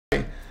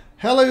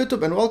Hello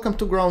YouTube and welcome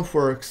to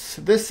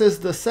GrunfWorks. This is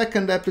the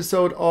second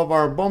episode of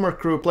our Bomber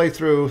Crew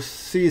playthrough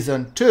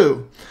Season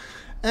 2.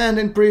 And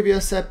in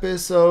previous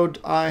episode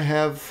I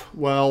have,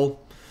 well,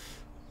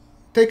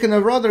 taken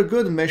a rather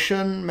good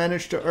mission,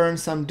 managed to earn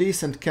some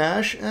decent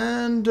cash,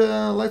 and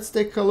let's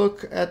take a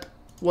look at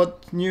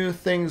what new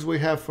things we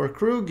have for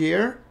crew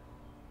gear.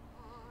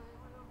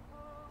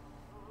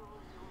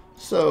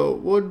 So,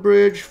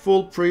 Woodbridge,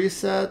 full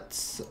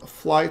presets,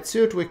 flight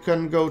suit, we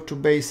can go to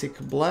basic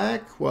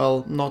black,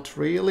 well, not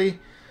really.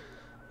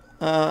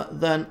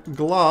 Then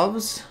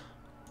gloves,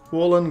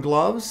 woolen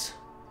gloves.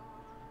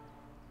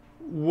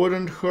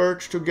 Wouldn't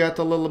hurt to get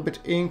a little bit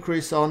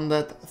increase on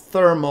that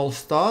thermal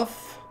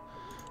stuff.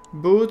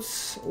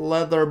 Boots,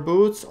 leather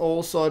boots,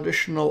 also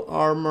additional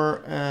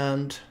armor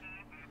and...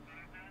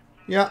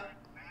 yeah,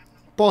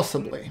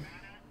 possibly.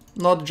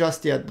 Not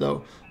just yet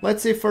though.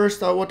 Let's see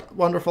first what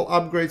wonderful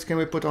upgrades can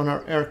we put on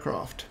our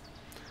aircraft.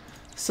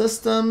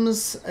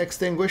 Systems,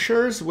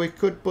 extinguishers. We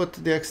could put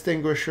the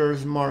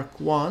extinguishers Mark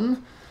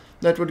 1.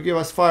 That would give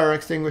us fire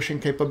extinguishing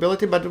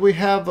capability, but we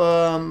have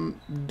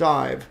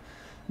dive.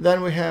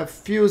 Then we have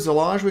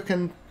fuselage. We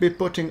can be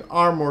putting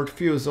armored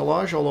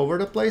fuselage all over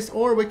the place,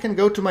 or we can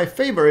go to my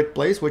favorite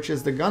place, which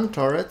is the gun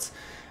turrets,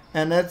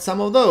 and add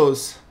some of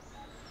those.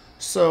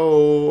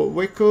 So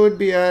we could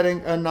be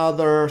adding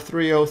another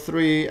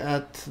 303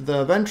 at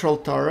the ventral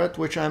turret,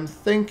 which I'm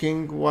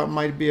thinking what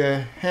might be a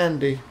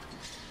handy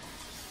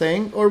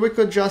thing, or we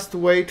could just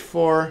wait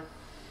for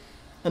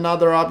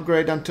another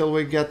upgrade until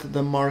we get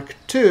the Mark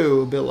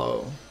II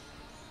below,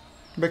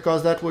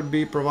 because that would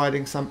be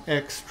providing some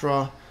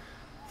extra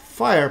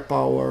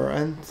firepower,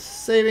 and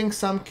saving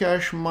some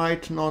cash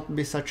might not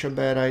be such a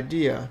bad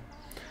idea.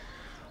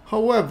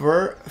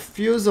 However,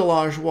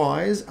 fuselage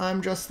wise,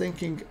 I'm just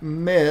thinking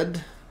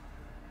mid,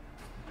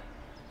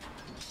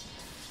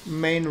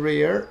 main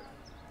rear.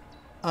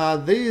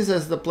 This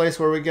is the place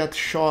where we get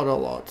shot a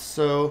lot,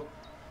 so,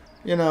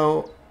 you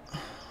know,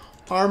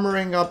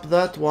 armoring up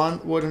that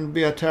one wouldn't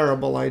be a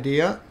terrible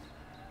idea.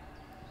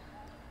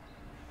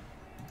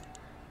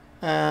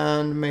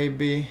 And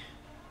maybe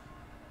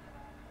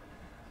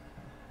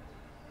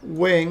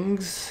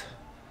wings,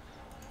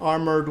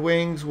 armored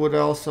wings would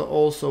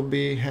also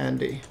be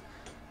handy.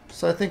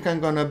 So I think I'm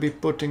gonna be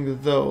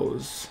putting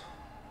those.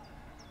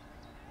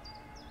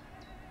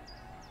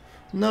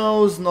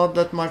 Nose, not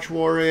that much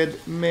worried.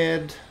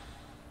 Mid,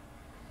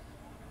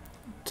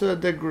 to a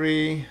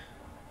degree.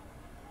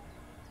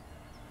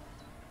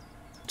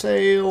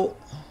 Tail.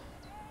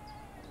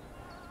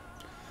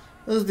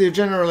 This is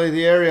generally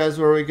the areas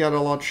where we get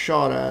a lot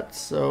shot at,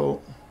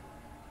 so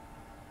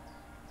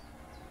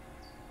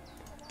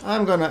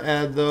I'm gonna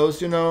add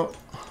those, you know.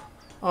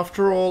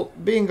 After all,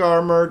 being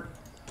armored,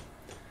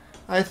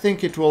 I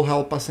think it will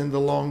help us in the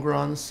long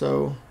run,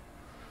 so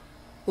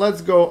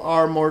let's go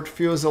armored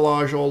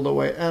fuselage all the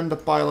way. And the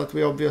pilot,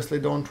 we obviously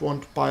don't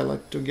want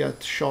pilot to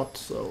get shot,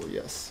 so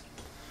yes.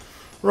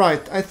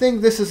 Right, I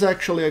think this is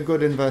actually a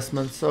good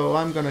investment, so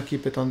I'm gonna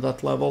keep it on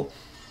that level.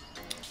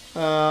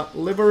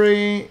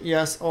 Livery,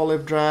 yes,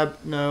 olive drab,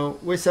 no.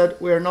 We said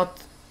we're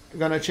not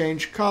gonna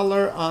change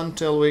color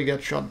until we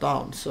get shot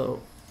down,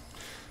 so...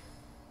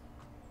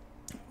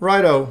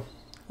 righto,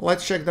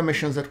 let's check the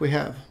missions that we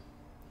have.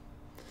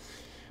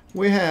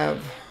 We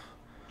have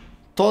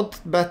Todt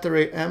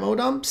battery ammo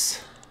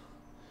dumps.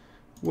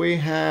 We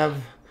have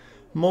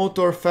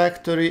motor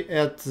factory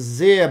at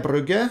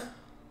Zeebrugge.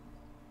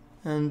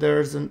 And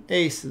there's an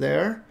ace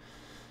there.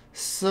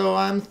 So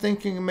I'm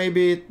thinking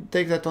maybe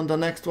take that on the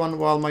next one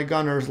while my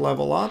gunners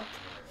level up.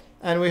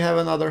 And we have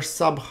another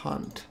sub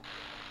hunt.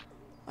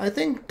 I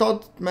think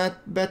Todt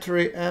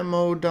battery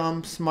ammo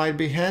dumps might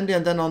be handy,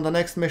 and then on the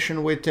next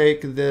mission we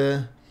take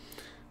the...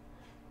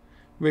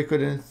 we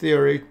could in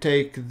theory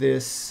take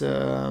this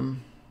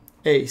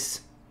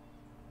ace.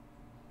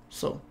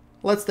 So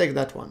let's take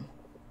that one.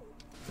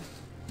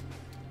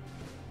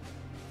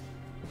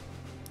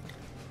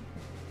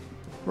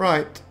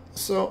 Right,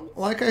 so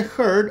like I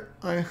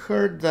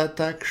heard that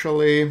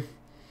actually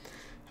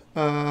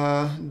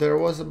there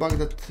was a bug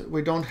that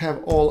we don't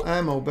have all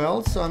ammo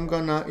belts, so I'm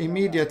gonna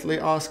immediately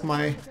ask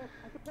my,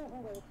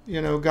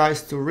 you know,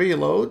 guys to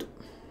reload.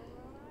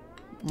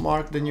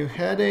 Mark the new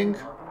heading.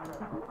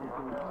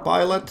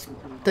 Pilot,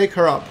 take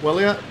her up, will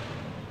ya?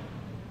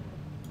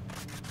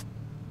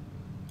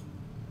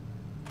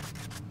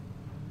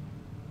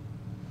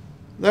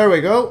 There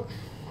we go.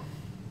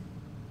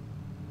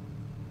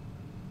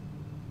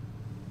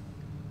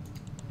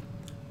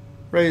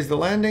 Raise the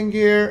landing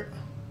gear.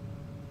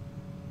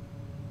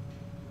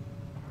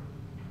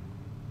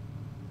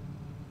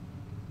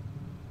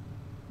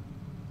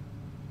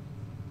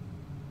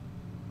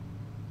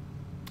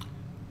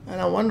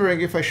 And I'm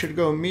wondering if I should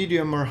go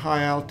medium or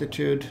high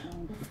altitude.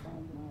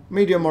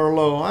 Medium or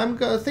low.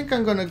 I think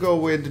I'm gonna go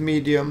with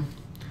medium.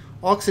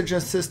 Oxygen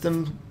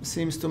system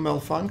seems to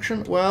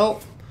malfunction.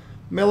 Well,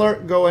 Miller,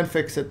 go and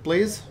fix it,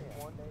 please.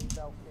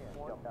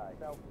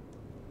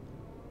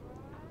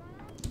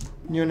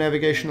 New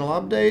navigational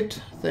update.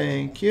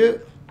 Thank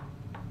you.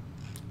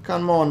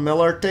 Come on,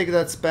 Miller, take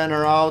that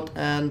spanner out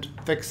and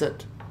fix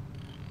it.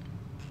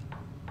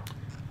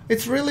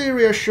 It's really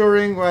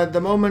reassuring that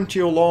the moment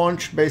you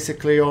launch,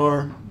 basically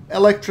your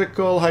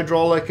electrical,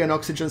 hydraulic and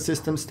oxygen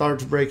system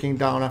starts breaking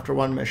down after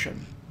one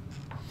mission.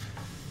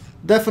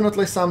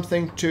 Definitely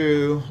something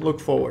to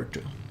look forward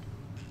to.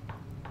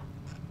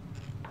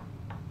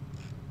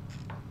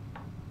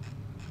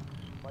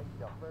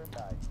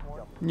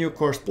 New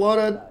course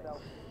plotted.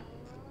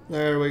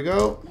 There we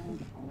go.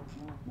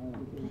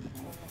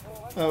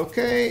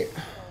 Okay.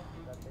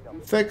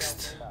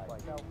 Fixed.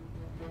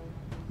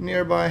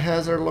 Nearby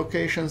hazard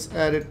locations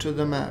added to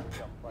the map.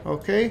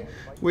 Okay.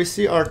 We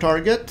see our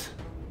target.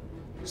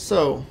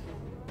 So,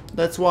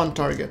 that's one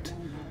target.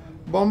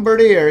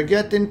 Bombardier,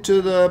 get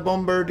into the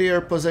bombardier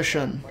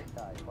position.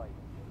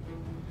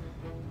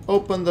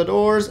 Open the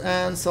doors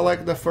and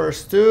select the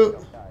first two.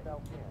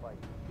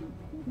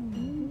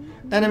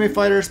 Enemy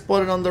fighter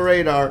spotted on the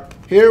radar.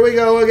 Here we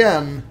go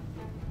again.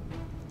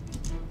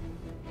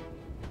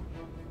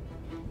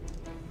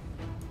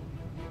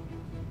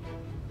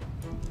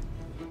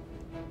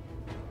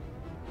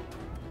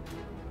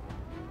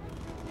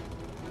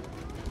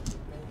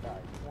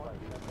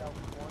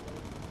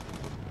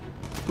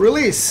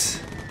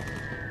 Release.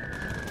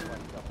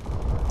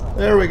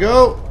 There we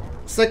go.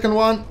 Second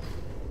one.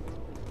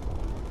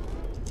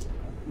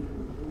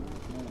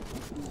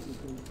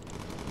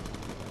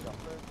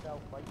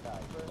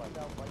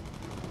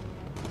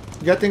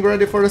 Getting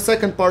ready for the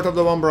second part of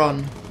the bomb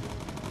run.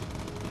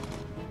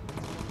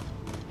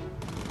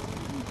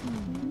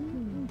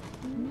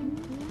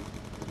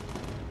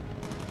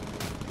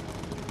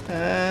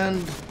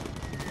 And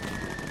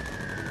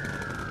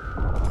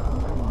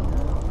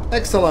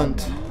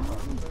excellent.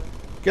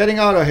 Getting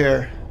out of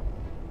here.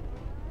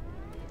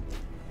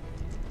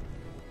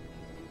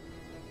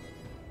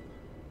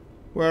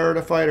 Where are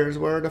the fighters?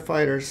 Where are the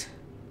fighters?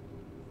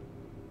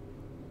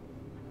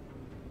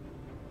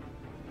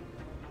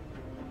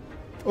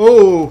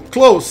 Oh,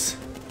 close.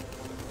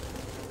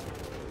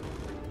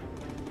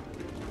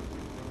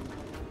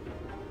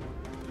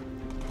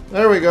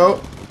 There we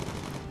go.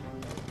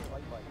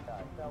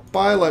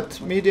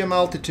 Pilot, medium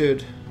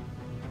altitude.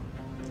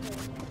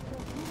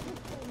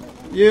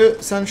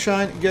 You,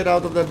 Sunshine, get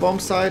out of the bomb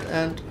site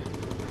and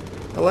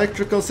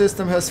electrical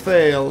system has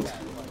failed.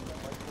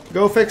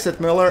 Go fix it,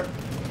 Miller.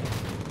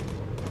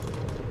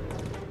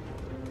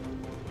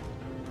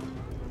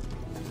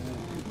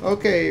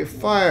 Okay,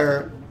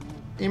 fire.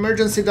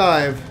 Emergency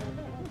dive.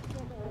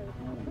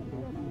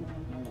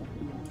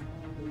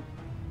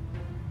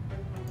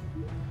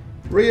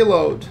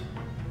 Reload.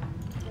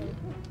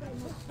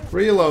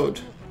 Reload.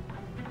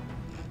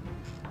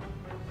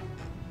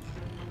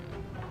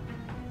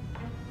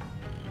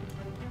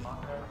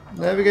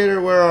 Navigator,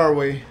 where are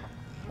we?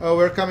 Oh,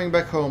 we're coming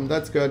back home.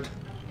 That's good.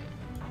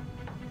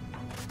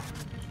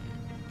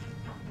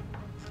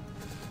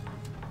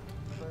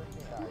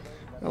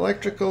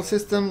 Electrical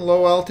system,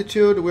 low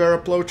altitude. We are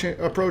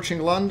approaching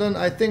London.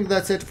 I think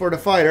that's it for the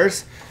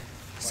fighters.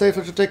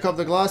 Safely to take off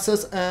the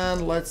glasses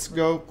and let's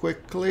go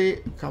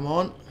quickly. Come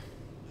on.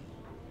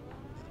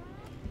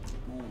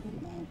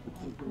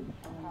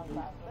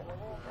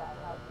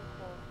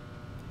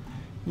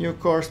 New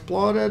course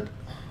plotted.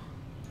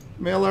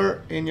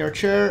 Miller, in your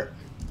chair.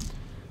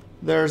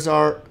 There's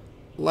our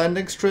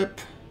landing strip.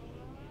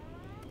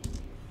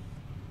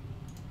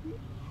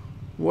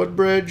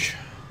 Woodbridge.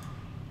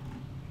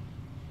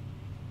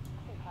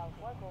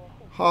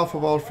 Half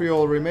of our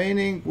fuel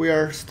remaining. We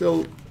are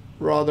still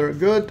rather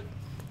good.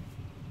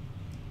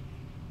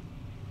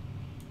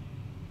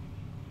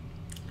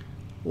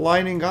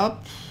 Lining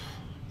up.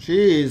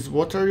 Jeez,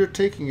 what are you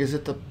taking? Is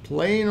it a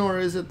plane or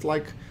is it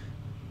like...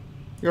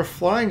 You're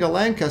flying a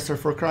Lancaster,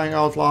 for crying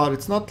out loud.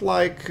 It's not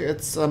like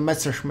it's a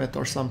Messerschmitt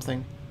or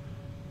something.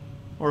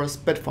 Or a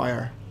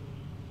Spitfire.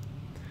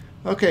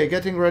 Okay,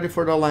 getting ready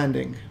for the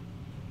landing.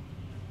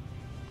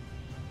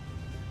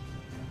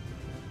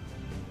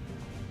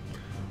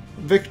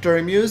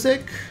 Victory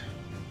music.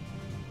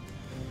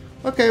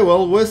 Okay,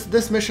 well, with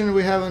this mission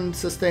we haven't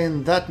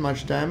sustained that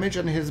much damage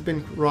and it's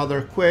been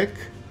rather quick.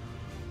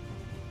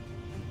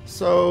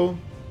 So,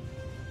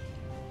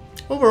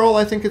 overall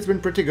I think it's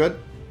been pretty good.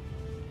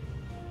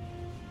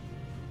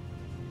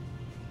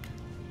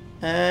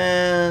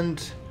 And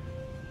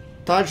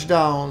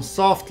touchdown,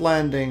 soft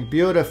landing,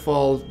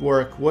 beautiful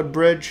work,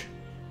 Woodbridge.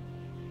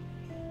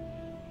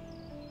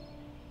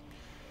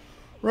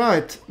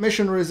 Right,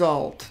 mission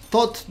result.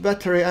 Todt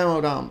battery ammo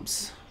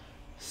dumps.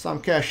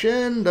 Some cash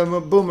in, the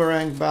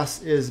boomerang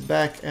bass is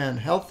back and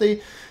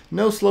healthy.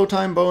 No slow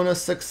time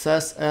bonus,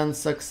 success and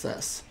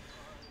success.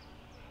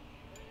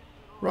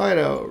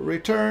 Righto,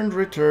 return,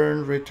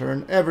 return,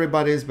 return,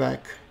 everybody's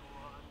back.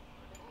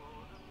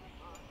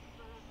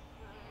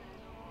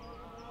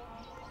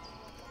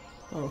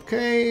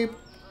 Okay,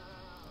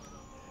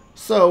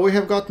 so we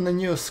have gotten a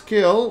new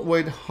skill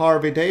with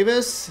Harvey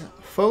Davis,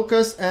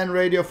 focus and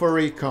radio for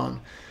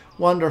recon.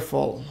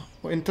 Wonderful.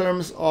 In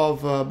terms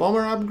of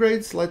bomber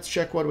upgrades, let's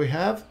check what we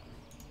have.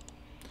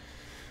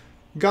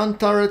 Gun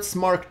turrets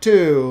Mark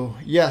II.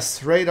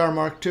 Yes, radar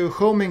Mark II.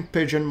 Homing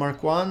pigeon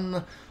Mark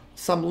I.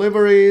 Some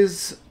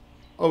liveries.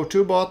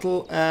 O2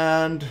 bottle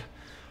and...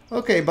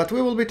 Okay, but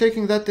we will be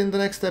taking that in the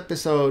next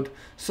episode.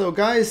 So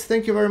guys,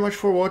 thank you very much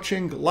for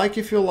watching. Like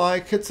if you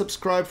like, hit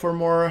subscribe for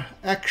more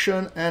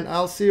action, and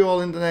I'll see you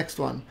all in the next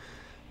one.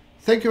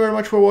 Thank you very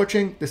much for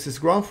watching. This is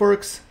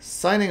GrunfWorks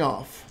signing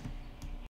off.